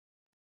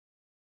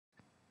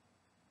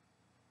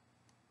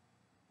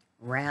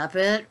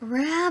Rabbit,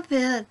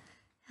 rabbit.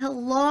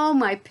 Hello,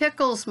 my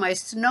pickles, my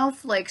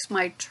snowflakes,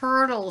 my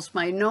turtles,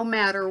 my no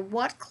matter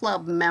what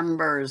club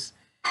members.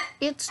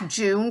 It's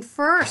June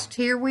 1st.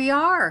 Here we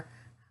are.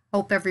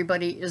 Hope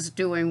everybody is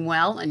doing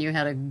well and you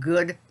had a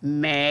good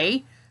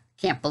May.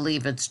 Can't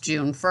believe it's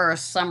June 1st.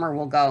 Summer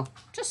will go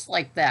just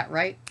like that,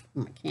 right?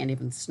 I can't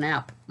even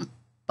snap.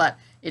 But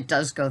it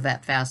does go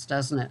that fast,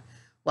 doesn't it?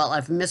 Well,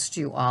 I've missed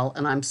you all,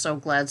 and I'm so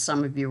glad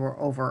some of you were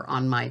over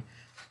on my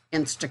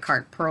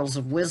Instacart Pearls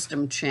of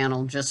Wisdom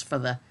channel just for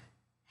the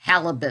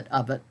halibut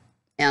of it.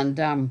 And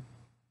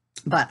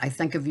but I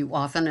think of you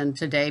often, and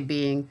today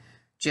being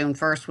June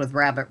 1st with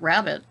Rabbit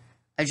Rabbit,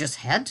 I just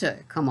had to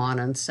come on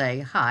and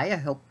say hi. I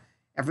hope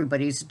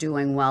everybody's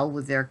doing well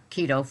with their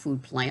keto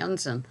food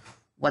plans and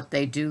what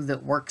they do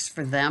that works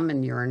for them,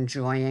 and you're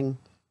enjoying,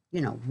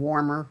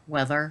 warmer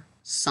weather,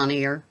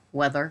 sunnier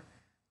weather,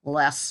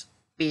 less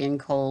being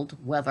cold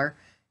weather,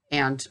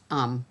 and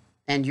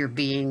you're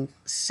being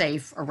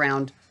safe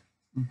around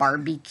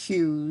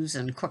barbecues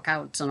and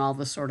cookouts and all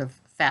the sort of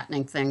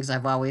fattening things.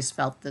 I've always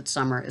felt that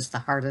summer is the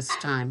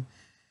hardest time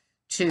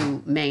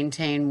to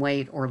maintain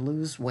weight or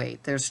lose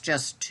weight. There's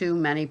just too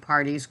many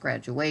parties,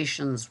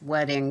 graduations,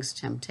 weddings,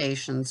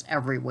 temptations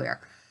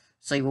everywhere.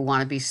 So you will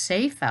want to be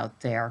safe out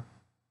there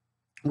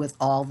with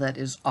all that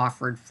is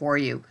offered for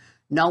you.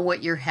 Know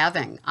what you're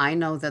having. I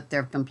know that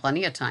there have been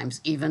plenty of times,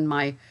 even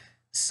my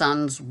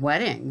son's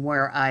wedding,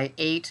 where I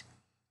ate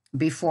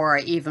before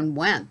I even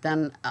went.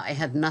 Then I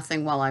had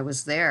nothing while I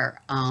was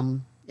there,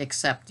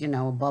 except, a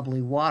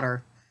bubbly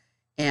water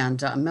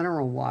and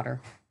mineral water,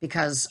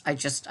 because I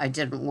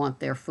didn't want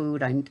their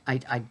food.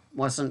 I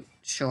wasn't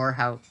sure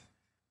how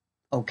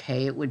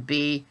okay it would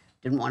be,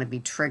 didn't want to be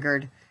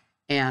triggered.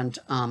 And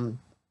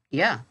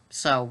yeah,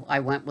 so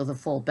I went with a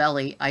full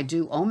belly. I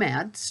do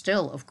OMAD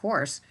still, of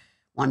course,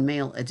 one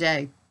meal a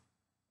day.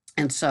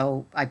 And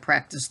so I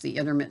practiced the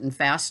intermittent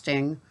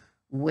fasting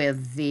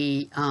with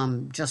the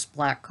just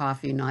black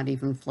coffee, not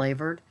even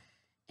flavored,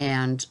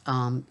 and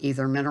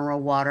either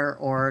mineral water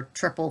or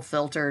triple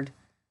filtered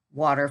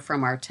water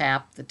from our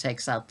tap that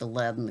takes out the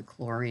lead and the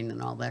chlorine and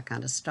all that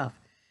kind of stuff.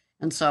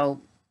 And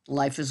so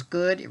life is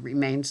good. It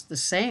remains the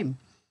same.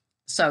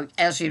 So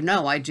as you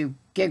know, I do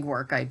gig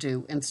work. I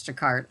do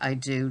Instacart. I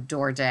do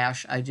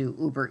DoorDash. I do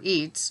Uber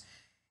Eats.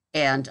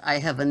 And I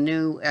have a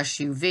new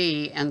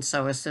SUV, and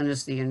so as soon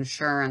as the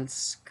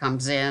insurance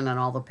comes in and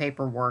all the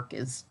paperwork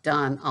is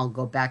done, I'll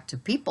go back to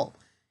people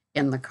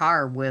in the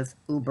car with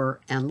Uber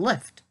and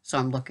Lyft. So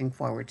I'm looking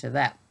forward to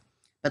that.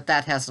 But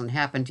that hasn't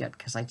happened yet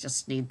because I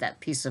just need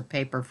that piece of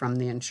paper from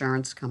the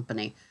insurance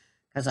company,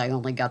 because I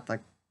only got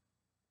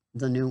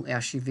the new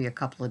SUV a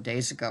couple of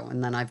days ago.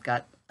 And then I've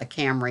got a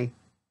Camry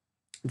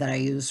that I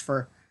use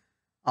for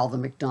all the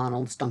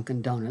McDonald's,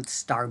 Dunkin'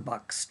 Donuts,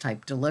 Starbucks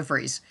type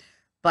deliveries.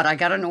 But I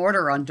got an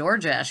order on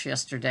DoorDash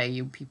yesterday.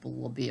 You people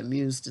will be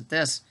amused at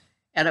this.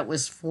 And it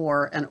was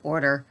for an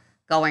order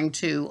going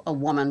to a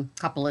woman a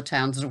couple of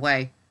towns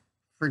away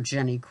for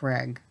Jenny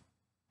Craig.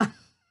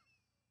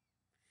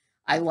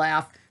 I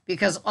laugh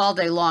because all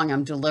day long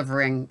I'm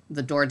delivering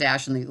the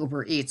DoorDash and the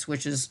Uber Eats,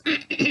 which is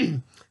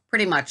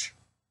pretty much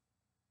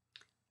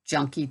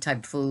junky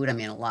type food. I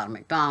mean, a lot of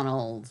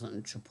McDonald's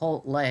and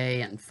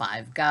Chipotle and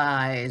Five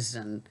Guys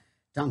and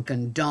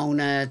Dunkin'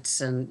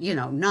 Donuts and,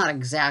 not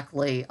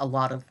exactly a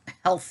lot of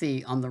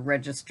healthy on the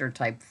register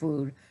type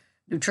food.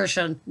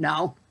 Nutrition,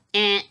 no.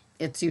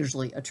 It's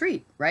usually a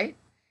treat, right?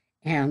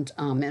 And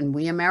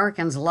we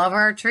Americans love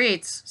our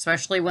treats,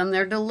 especially when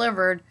they're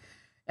delivered.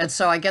 And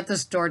so I get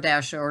this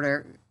DoorDash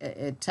order.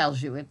 It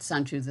tells you, it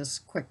sends you this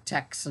quick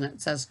text, and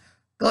it says,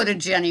 go to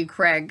Jenny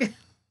Craig.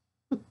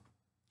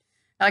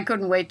 I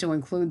couldn't wait to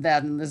include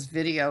that in this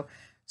video.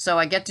 So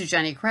I get to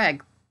Jenny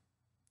Craig,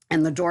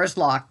 and the door's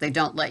locked. They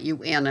don't let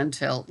you in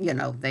until,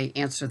 they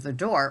answer the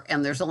door.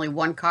 And there's only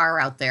one car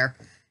out there,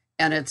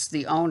 and it's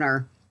the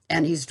owner,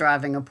 and he's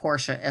driving a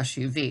Porsche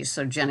SUV.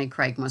 So Jenny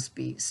Craig must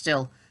be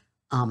still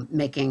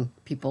making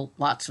people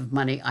lots of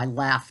money. I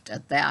laughed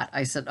at that.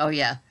 I said, oh,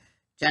 yeah,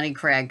 Jenny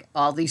Craig,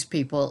 all these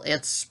people,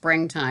 it's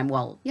springtime.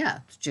 Well, yeah,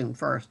 it's June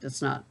 1st.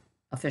 It's not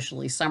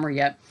officially summer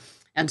yet.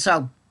 And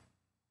so,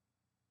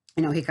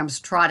 he comes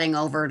trotting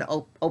over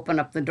to open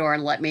up the door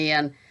and let me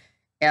in.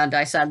 And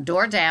I said,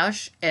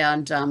 DoorDash,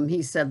 and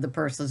he said the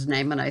person's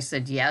name, and I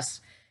said,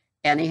 yes.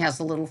 And he has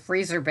a little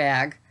freezer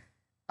bag,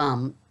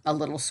 a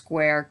little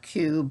square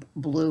cube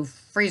blue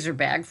freezer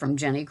bag from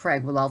Jenny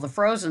Craig with all the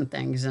frozen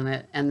things in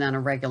it, and then a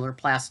regular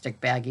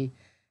plastic baggie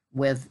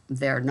with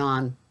their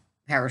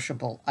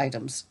non-perishable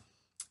items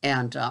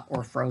and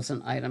or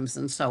frozen items.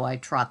 And so I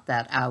trot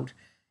that out,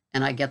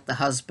 and I get the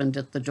husband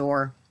at the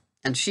door,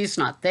 and she's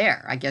not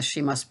there. I guess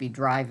she must be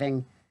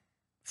driving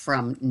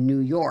from New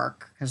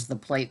York, because the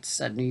plate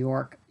said New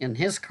York on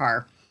his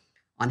car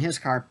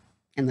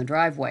in the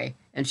driveway,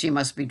 and she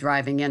must be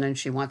driving in, and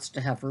she wants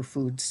to have her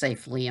food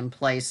safely in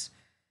place.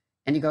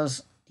 And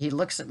he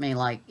looks at me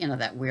like,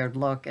 that weird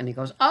look, and he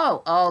goes,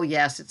 oh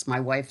yes, it's my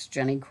wife's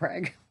Jenny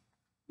Craig.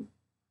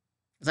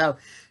 So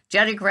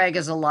Jenny Craig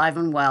is alive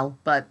and well,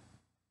 but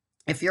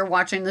If you're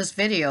watching this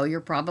video,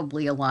 you're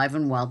probably alive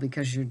and well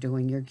because you're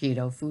doing your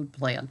keto food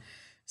plan.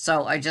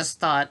 So I just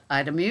thought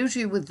I'd amuse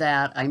you with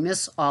that. I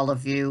miss all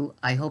of you.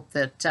 I hope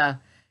that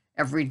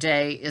every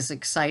day is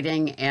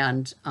exciting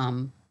and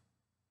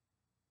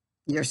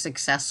you're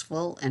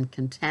successful and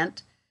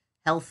content,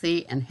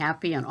 healthy and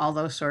happy, and all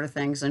those sort of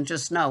things. And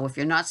just know, if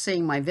you're not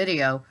seeing my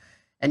video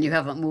and you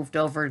haven't moved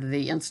over to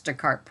the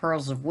Instacart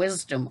Pearls of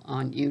Wisdom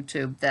on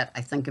YouTube, that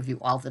I think of you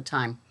all the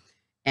time.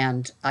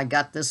 And I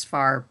got this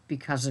far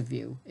because of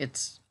you.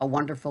 It's a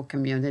wonderful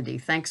community.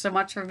 Thanks so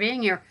much for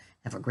being here.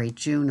 Have a great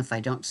June if I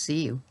don't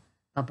see you.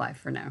 Bye-bye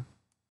for now.